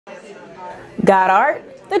Got Art?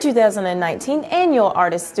 The 2019 Annual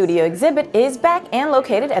Artist Studio exhibit is back and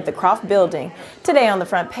located at the Croft Building. Today on the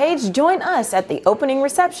front page, join us at the opening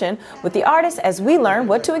reception with the artists as we learn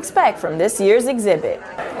what to expect from this year's exhibit.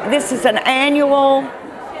 This is an annual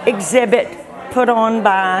exhibit put on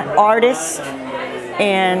by artists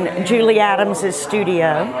in Julie Adams'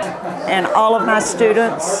 studio, and all of my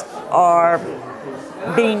students are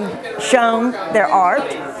being shown their art,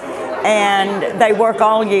 and they work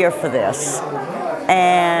all year for this.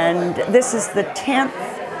 And this is the 10th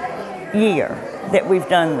year that we've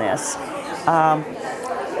done this.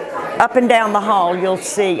 Up and down the hall you'll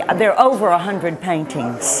see there are over 100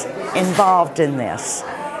 paintings involved in this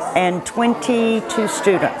and 22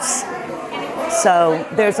 students. So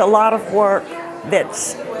there's a lot of work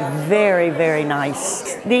that's very, very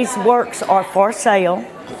nice. These works are for sale.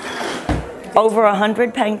 Over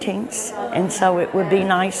 100 paintings, and so it would be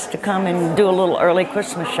nice to come and do a little early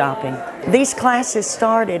Christmas shopping. These classes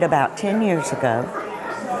started about 10 years ago,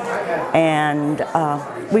 and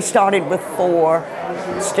we started with 4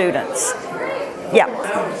 students. Yeah,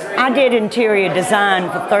 I did interior design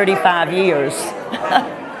for 35 years,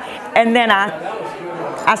 and then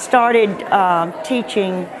I started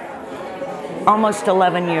teaching almost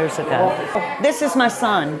 11 years ago. This is my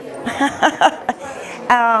son.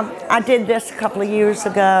 I did this a couple of years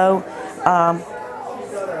ago.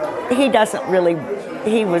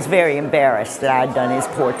 He was very embarrassed that I'd done his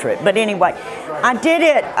portrait. But anyway, I did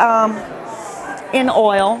it in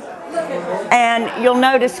oil, and you'll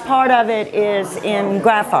notice part of it is in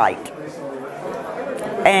graphite.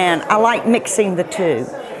 And I like mixing the two.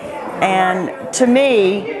 And to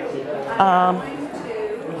me,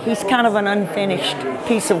 he's kind of an unfinished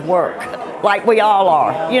piece of work, like we all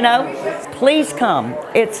are, you know? Please come.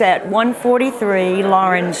 It's at 143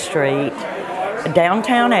 Lawrence Street,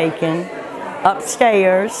 downtown Aiken,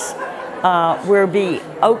 upstairs. We'll be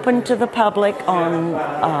open to the public on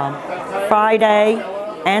Friday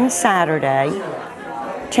and Saturday,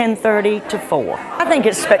 10:30 to 4. I think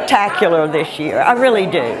it's spectacular this year, I really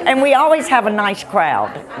do. And we always have a nice crowd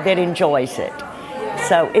that enjoys it.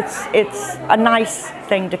 So it's a nice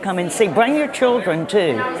thing to come and see. Bring your children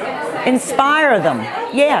too. Inspire them,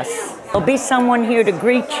 yes. There'll be someone here to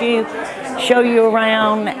greet you, show you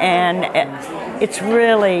around, and it's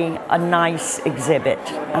really a nice exhibit.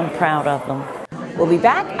 I'm proud of them. We'll be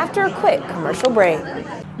back after a quick commercial break.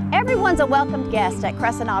 Everyone's a welcome guest at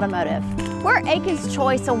Crescent Automotive. We're Aiken's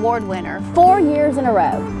Choice Award winner 4 years in a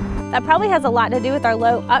row. That probably has a lot to do with our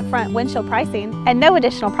low upfront windshield pricing and no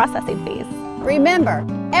additional processing fees. Remember,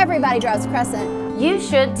 everybody drives Crescent. You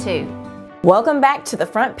should too. Welcome back to the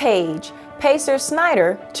front page. Pacer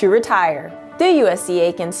Snyder to retire. The USC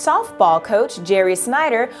Aiken softball coach, Jerry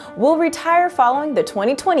Snyder, will retire following the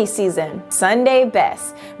 2020 season. Sunday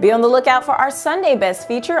Best. Be on the lookout for our Sunday Best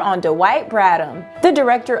feature on Dwight Bradham, the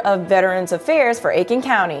Director of Veterans Affairs for Aiken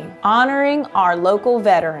County, honoring our local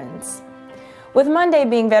veterans. With Monday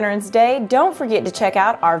being Veterans Day, don't forget to check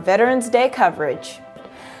out our Veterans Day coverage.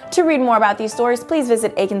 To read more about these stories, please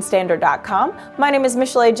visit aikenstandard.com. My name is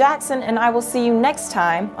Michelle A. Jackson, and I will see you next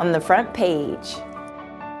time on the front page.